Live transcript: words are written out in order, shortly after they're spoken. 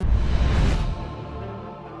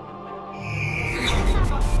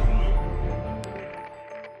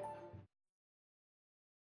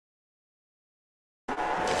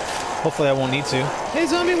Hopefully I won't need to. Hey,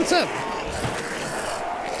 zombie, what's up?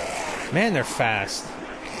 Man, they're fast.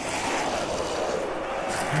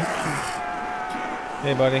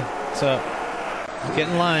 Hey, buddy. What's up? Get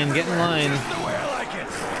in line, get in line.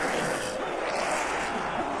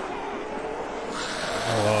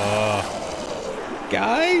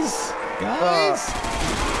 Guys? Guys?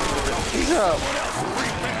 What's up?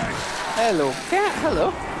 Hello. Cat,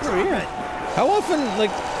 hello. Where are you? How often,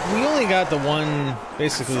 like, we only got the one,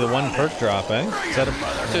 basically the one perk drop, eh? Is that a...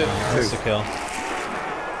 Two. That's a kill.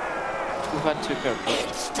 We've had 2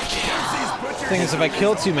 perks. The thing is, if I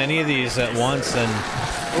kill too many of these at once, then...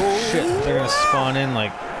 Shit, they're gonna spawn in,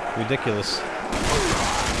 like, ridiculous.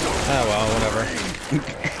 Ah, well, whatever.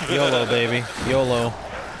 YOLO, baby. YOLO.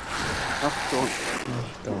 Oh, don't.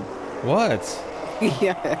 What?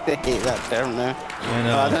 Yeah, I hate that term now. I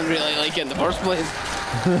know. I didn't really like it in the first place.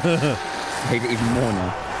 I hate it even more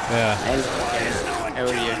now. Yeah. How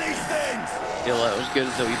are you? Feel that was good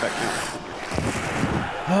until you picked me up.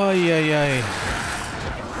 Oh, yeah.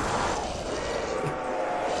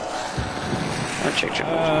 I'll check your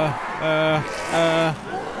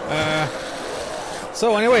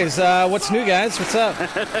So, anyways, what's new, guys? What's up?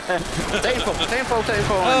 Timefall.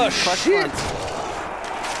 Oh, shit!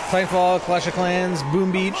 Timefall, Clash of Clans,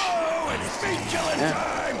 Boom Beach. Yeah.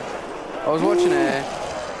 I was watching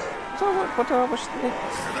what did I watch today? I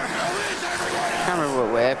can't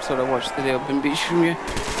remember what episode I watched today of Boom Beach from you.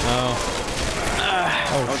 Oh.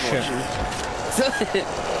 Oh, shit.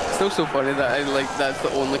 Still so funny that that's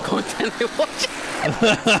the only content I watch.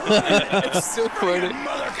 It's so funny.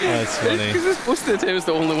 Oh, that's funny. Because most of the time it's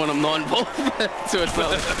the only one I'm not involved with. So it's not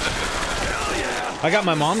like... I got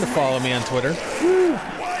my mom to follow me on Twitter.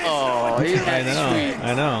 Oh, he's I know. sweet.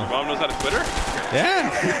 I know. Mom knows how to Twitter? Yeah.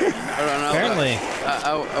 I don't know. Apparently.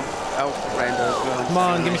 I'll find out. Come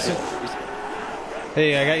on, give me some.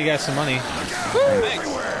 Hey, I got you guys some money. Thanks.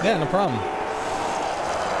 Yeah, no problem.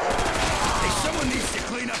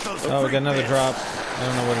 Oh, we got another drop. I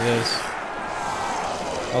don't know what it is.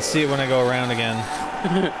 I'll see it when I go around again.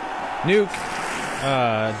 Nuke.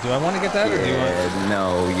 Do I want to get that, or do you want?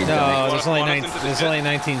 No, you No, don't. there's only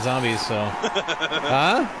 19 zombies, so.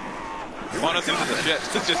 Huh? Want us into the shit.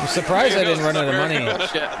 I'm surprised I didn't run out of money.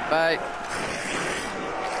 Shit. Bye.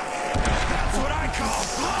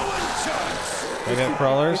 I got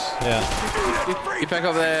crawlers? Yeah. You pick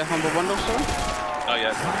up the Humble Bundle store? Oh,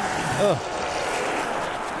 yeah. Oh.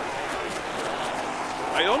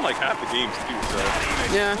 I own like half the games too, so.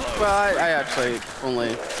 Yeah, well, I actually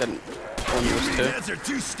only didn't own those 2. Are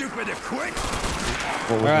too stupid to quit.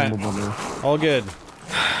 Alright. All good.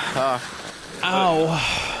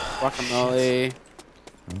 Ow. Guacamole,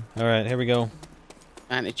 Alright, here we go.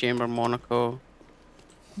 Antechamber, Monaco,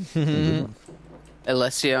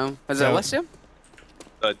 Elysium. Is it Elysium?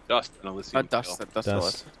 Dust and Elysium. Dust. Dust.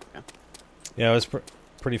 Elysium. Yeah. Yeah, it was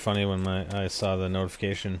pretty funny when I saw the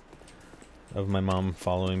notification of my mom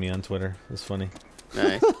following me on Twitter. It was funny.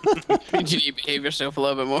 Nice. You need to behave yourself a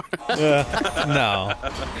little bit more. No.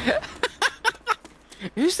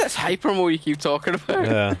 Who's this hypermo you keep talking about?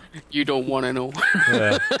 Yeah. You don't want to know.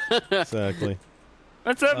 Yeah. Exactly.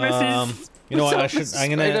 What's up, Mrs.? You know what? What's up, I'm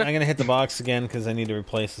Mrs. gonna hit the box again because I need to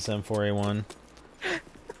replace this M4A1.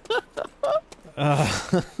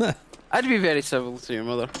 I'd be very civil to your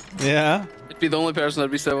mother. Yeah. I'd be the only person I'd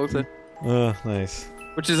be civil to. Oh, nice.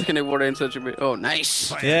 Which is kind of what I'm such a bit. Oh,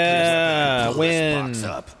 nice. Yeah, win.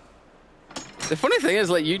 The funny thing is,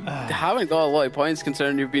 like, you haven't got a lot of points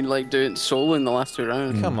considering you've been like doing solo in the last 2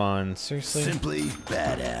 rounds. Come on, seriously. Simply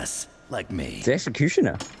badass, like me. The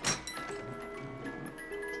executioner.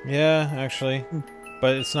 Yeah, actually,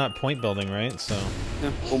 but it's not point building, right? So.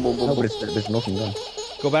 Yeah. Boom, boom, boom, No, boom. but there's nothing there.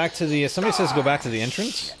 Go back to the. Somebody says go back to the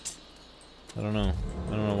entrance. I don't know. I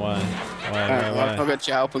don't know why. I've got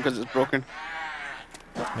you open because it's broken.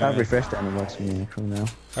 I've refreshed it and it works for me now.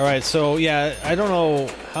 Alright, so yeah, I don't know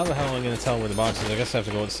how the hell am I going to tell where the box is. I guess I have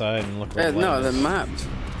to go outside and look where No, the map.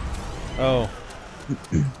 Oh.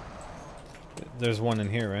 There's one in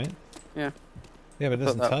here, right? Yeah. Yeah, but it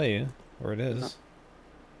doesn't tell you where it is. No.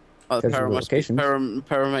 Oh, the There's power the must be, locations.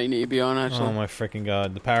 power might need to be on, actually. Oh my freaking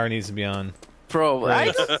god, the power needs to be on. Probably.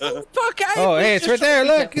 Right. Fuck, Oh, hey, it's right there,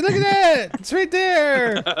 look! Look at that! It's right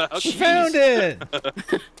there! We found it!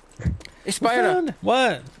 Hey, Spider!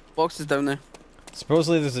 What? Box is down there.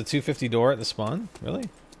 Supposedly there's a 250 door at the spawn? Really?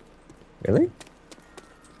 Really?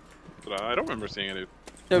 But I don't remember seeing it.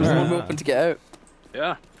 There was one open to get out.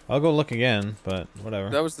 Yeah. I'll go look again, but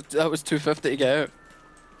whatever. That was 250 to get out.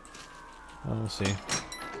 Well, we'll see.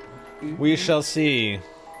 We shall see.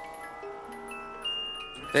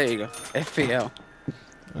 There you go. FPL.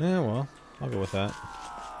 Yeah, well, I'll go with that.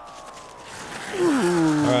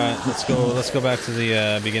 Alright, let's go. Let's go back to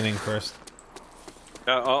the beginning first.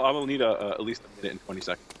 I will need at least a minute and 20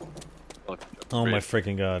 seconds. Oh my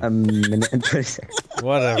freaking god. A minute and 20 seconds.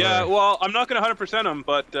 Whatever. Yeah, well, I'm not gonna 100% them,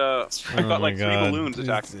 but I've got like 3 balloons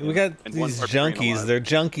attacking. We got and one these barbarian junkies. alive. They're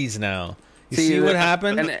junkies now. You see what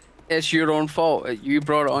happened? And it's your own fault. You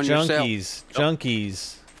brought it on yourself.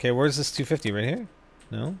 Junkies. Okay, where's this 250? Right here?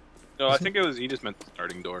 No? No, I think it was. He just meant the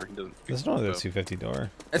starting door. He doesn't. There's no other 250 door.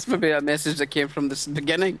 That's maybe a message that came from the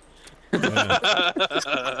beginning.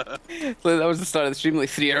 Yeah. So that was the start of the stream like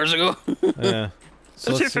 3 hours ago. Yeah.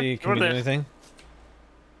 So let's see. Can we do anything?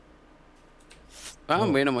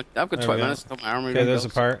 I'm waiting. I've got There 20 we go. minutes until my armor. Okay, there's a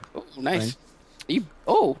part. Oh, nice. Thanks. You,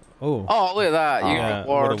 oh, Oh. oh, look at that. You Yeah, got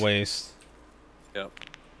what ward. a waste. Yep.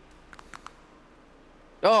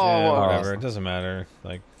 Oh, Yeah, ward. whatever. It doesn't matter.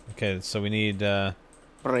 Like, okay, so we need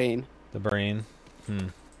Brain. the brain. Is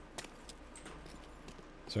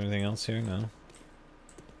there anything else here? No.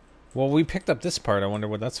 Well, we picked up this part. I wonder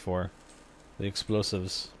what that's for. The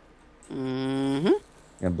explosives. Mm-hmm.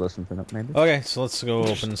 Yeah, blow something up maybe. Okay, so let's go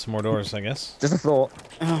open some more doors, I guess. Just a thought.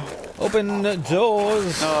 Open the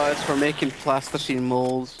doors! No, it's for making plasticine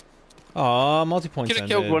molds. Aw, multi-points Could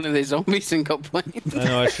have ended. killed one of the zombies and got points. I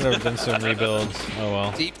know, I should have done some rebuilds. Oh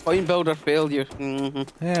well. See, point builder failed you.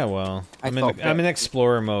 Mm-hmm. Yeah, well. I'm thought in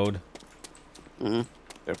explorer mode. Mm-hmm.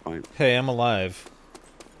 Fair point. Hey, I'm alive.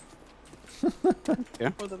 For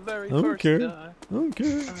the very I don't first care. time,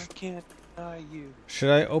 Okay. I can't deny you. Should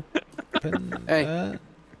I open Hey. that?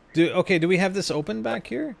 Do we have this open back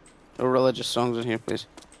here? No religious songs in here, please.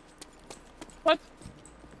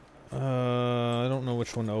 I don't know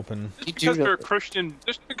which one to open. You Because do they're a that. Christian,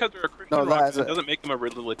 just because they're a Christian No, rock that is band a- doesn't make them a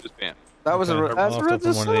religious band. That was Okay, a that's I'll a have to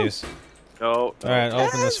religious open one of song. these. No. Alright, I'll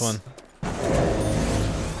open this Yes. one.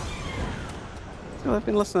 Well, I've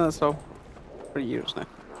been listening to this song for years now.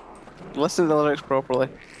 Listen to the lyrics properly.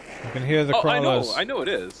 I can hear the Oh, crawlers. I know it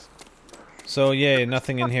is. So, yay,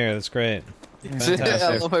 nothing in here. That's great. I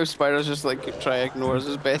Fantastic. love how Spider's just like try to ignore us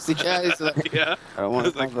as best he can. He's like, Yeah. I don't want to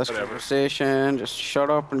It's like, have this whatever. conversation. Just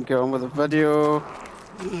shut up and get on with the video.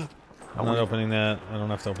 I'm not opening that. I don't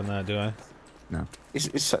have to open that, do I? No.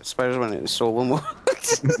 Spider's went into solo mode.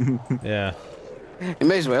 Yeah. It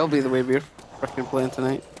may as well be the way we're freaking playing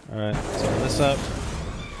tonight. Alright, let's open this up.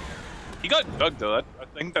 He got drugged though. I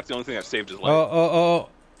think that's the only thing that saved his life. Oh.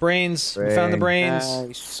 Brains. We found the brains.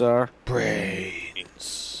 Nice, sir.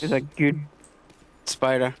 Brains. He's a good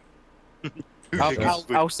spider.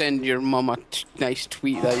 I'll send your mum a nice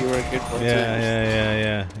tweet that you were a good one.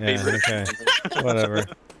 Yeah. Okay. Whatever.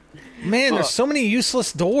 Man, there's so many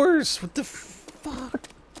useless doors. What the fuck?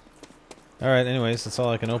 Alright, anyways, that's all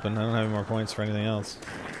I can open. I don't have any more points for anything else.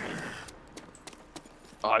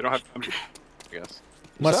 Oh, I don't have time to, I guess.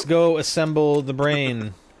 Must go assemble the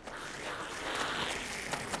brain.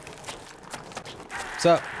 What's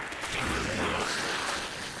up?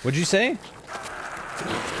 What'd you say?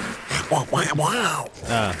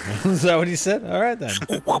 Ah, is that what he said? Alright then.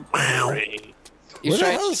 He's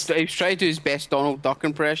Where the trying to do his best Donald Duck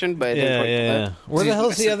impression, but it didn't quite Yeah. work. Where the He's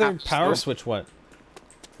hell's the missing other half power still. switch? What?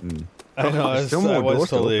 Mm. I know, I There's was, still more I was doors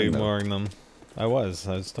to totally open, though. ignoring them. I was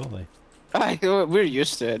totally. We're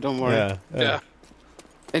used to it, don't worry. Yeah.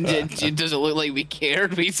 And it doesn't look like we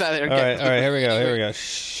cared. We sat there. Alright, here we go.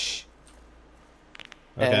 Shh.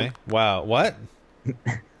 Okay. Wow. What?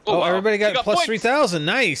 Oh, wow. everybody got You got plus points. 3,000.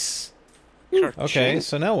 Nice. Okay,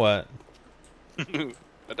 so now what? I died.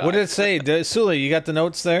 What did it say? Sully, you got the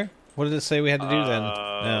notes there? What did it say we had to do then?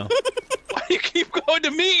 No. Why do you keep going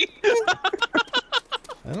to me?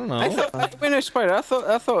 I don't I know. thought, wait, no, Spider. I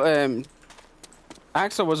thought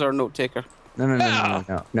Axel was our note taker. No, I'm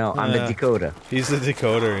the Yeah. decoder. He's the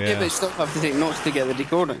decoder, Yeah, but yeah. you still have to take notes to get the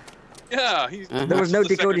decoding. Yeah, he's. There was no the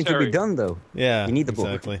decoding to secretary. be done though. Yeah, You need the book.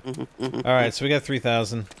 exactly. Alright, so we got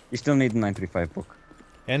 3,000. You still need the 935 book.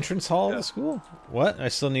 Entrance hall of Yeah. the school? What? I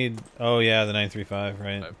still need... Oh, yeah, the 935,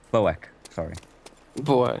 right. Boak, sorry.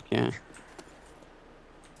 Boy, yeah.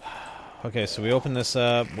 Okay, so we open this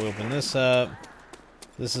up. We open this up.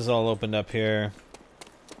 This is all opened up here.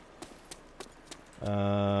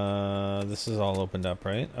 This is all opened up,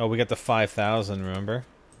 right? Oh, we got the 5,000, remember?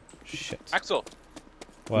 Shit. Axel,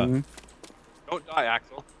 What? Mhm. don't die,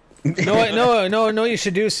 Axel. No, you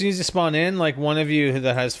should do as soon as you spawn in, like one of you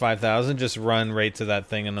that has 5,000, just run right to that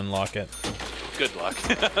thing and unlock it. Good luck.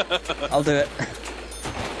 I'll do it.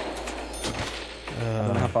 I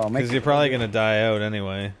don't know how far I'll make Because it. you're probably going to die out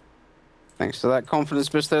anyway. Thanks for that confidence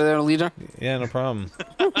booster there, leader. Yeah, no problem.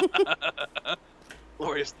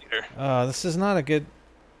 Glorious leader. This is not a good...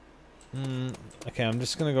 Okay, I'm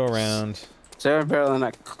just going to go around. Sarah better than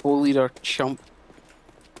that co-leader chump.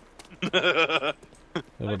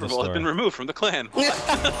 Hyperball has been removed from the clan.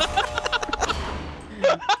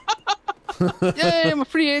 Yay, I'm a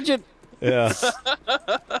free agent. Yeah.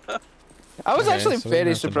 I was Okay, actually so we're gonna very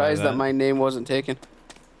have to buy surprised that that. my name wasn't taken.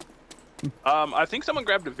 I think someone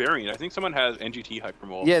grabbed a variant. I think someone has NGT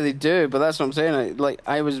Hypermole. Yeah, they do, but that's what I'm saying.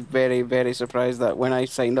 I was very, very surprised that when I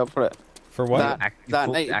signed up for it, For what? that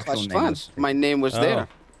night in Clash of Clans, my name was there.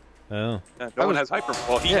 Oh. Yeah, no one has Hypermole.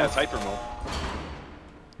 Well, he has Hypermole.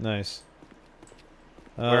 Nice.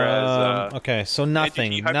 Whereas, okay, so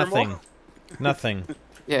nothing, NGT nothing, Hypermole?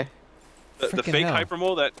 Yeah. The Freaking fake hell.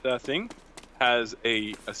 Hypermole, that thing, has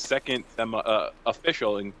a second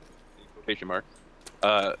official in quotation marks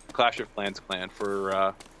Clash of Clans clan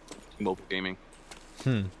for mobile gaming.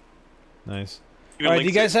 Nice. Even All right, do you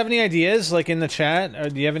links guys it, have any ideas, like in the chat? Or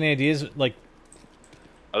do you have any ideas, like?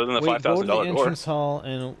 other than the Wait, go to $5,000 the door? entrance hall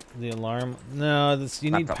and the alarm. No, that's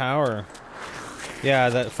you need Laptop. power. Yeah,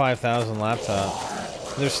 that 5,000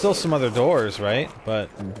 laptop. There's still some other doors, right? But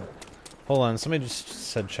hold on, somebody just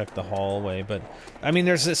said check the hallway. But I mean,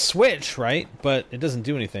 there's this switch, right? But it doesn't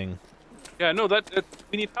do anything. Yeah, no, that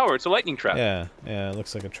we need power. It's a lightning trap. Yeah, it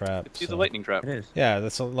looks like a trap. It's so. a lightning trap. It is. Yeah,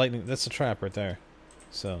 that's a lightning. That's a trap right there.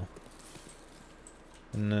 So.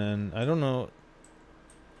 And then I don't know.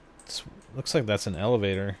 Looks like that's an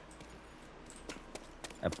elevator.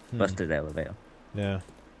 A busted elevator. Yeah.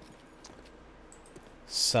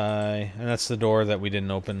 Sigh. And that's the door that we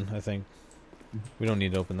didn't open, I think. We don't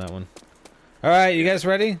need to open that one. Alright, you guys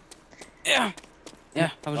ready? Yeah.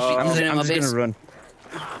 Yeah. I was I'm just gonna run.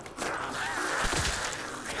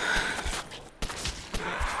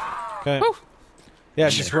 Okay. Yeah,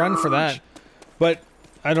 just run for that. But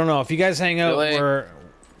I don't know, if you guys hang out Really?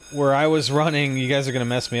 where I was running, you guys are gonna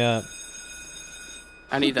mess me up.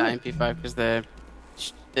 I need that MP5 because the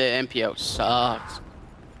MPO sucks.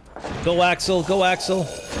 Go Axel, go Axel.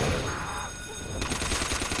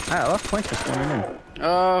 Ah, I lost points for spawning in.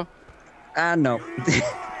 Oh. No.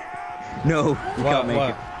 No, you can't make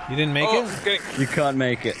it. You didn't make Okay. You can't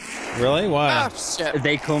make it. it? Really? Why? Shit.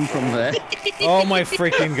 They come from there. Oh my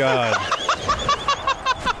freaking god.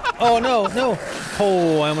 Oh no, no.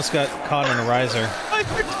 Oh, I almost got caught on a riser.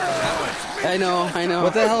 I know.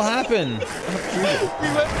 What the hell happened? We went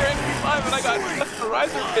for MP5 and I got a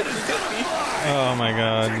riser hit and he hit me. Oh my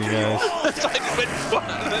god, you guys. So I just went spot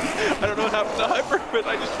and then I don't know what happened to Hyper, but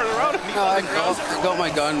I just turned around and he No, I got my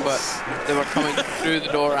gun, but they were coming through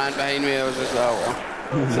the door and behind me. I was just, oh well.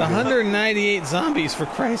 It's 198 zombies, for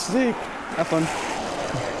Christ's sake. Have fun.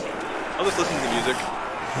 I'll just listen to the music.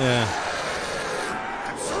 Yeah.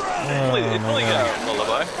 It's only a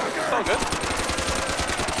lullaby. It's all good.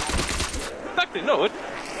 Actually, no, it's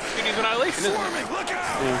Duty's Annihilation, isn't it?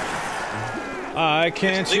 I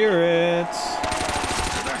can't hear it.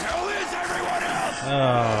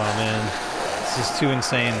 Oh man, this is too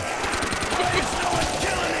insane.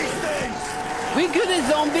 We good at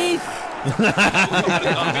zombies.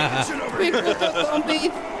 We good at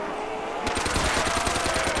zombies.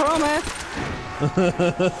 Promise.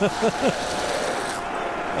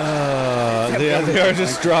 They are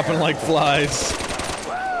just dropping like flies.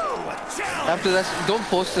 After this, don't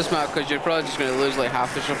post this map because you're probably just going to lose like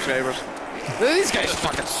half the subscribers. These guys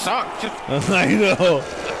fucking suck. I know.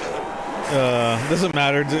 Doesn't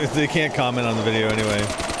matter. They can't comment on the video anyway.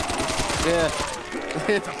 Yeah.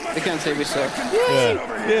 They can't say we suck.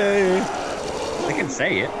 Yeah. Yay. They can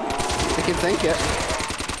say it. They can think it.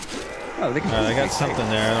 Oh, they can. I got something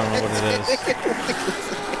there. I don't know what it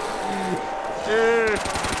is.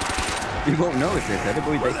 You won't notice it, but they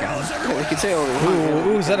can. They can say all they want.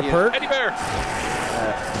 Ooh, is that a perk? Teddy bear!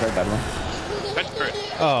 Very bad one. Fetch turret.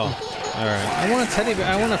 Oh, all right. I want a teddy bear.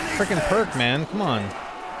 I want a freaking perk, man. Come on.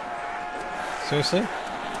 Seriously?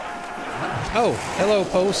 Oh, hello,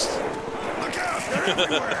 post.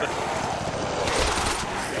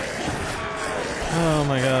 Oh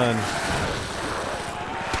my god.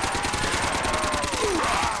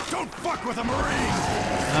 Don't fuck with a marine.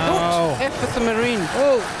 Oh. F with the marine.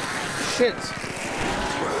 Oh, shit.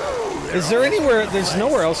 Is there anywhere? There's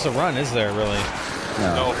nowhere else to run, is there? Really?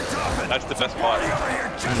 No, that's the best spot.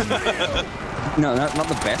 No, not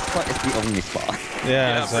the best spot. It's the only spot.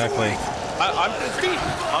 Yeah, exactly. I'm pretty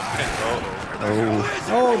confident, bro.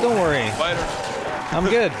 Oh, don't worry. Spider. I'm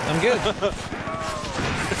good. I'm good.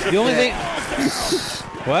 The only thing.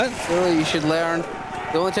 What? Really, you should learn.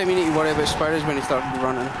 The only time you need to worry about spiders is when you start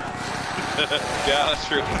running. Yeah, that's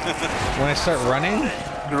true. When I start running?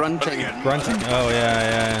 Grunting. Grunting? Oh,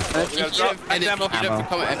 yeah. If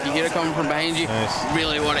you hear it coming from behind you, Nice.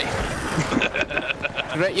 really worry.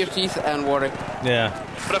 Grit your teeth and worry. Yeah.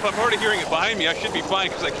 But if I'm already hearing it behind me, I should be fine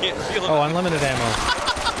because I can't feel it. Oh, unlimited ammo.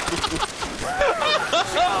 Burn!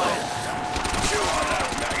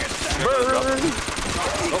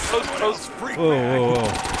 Whoa, whoa,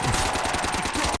 whoa.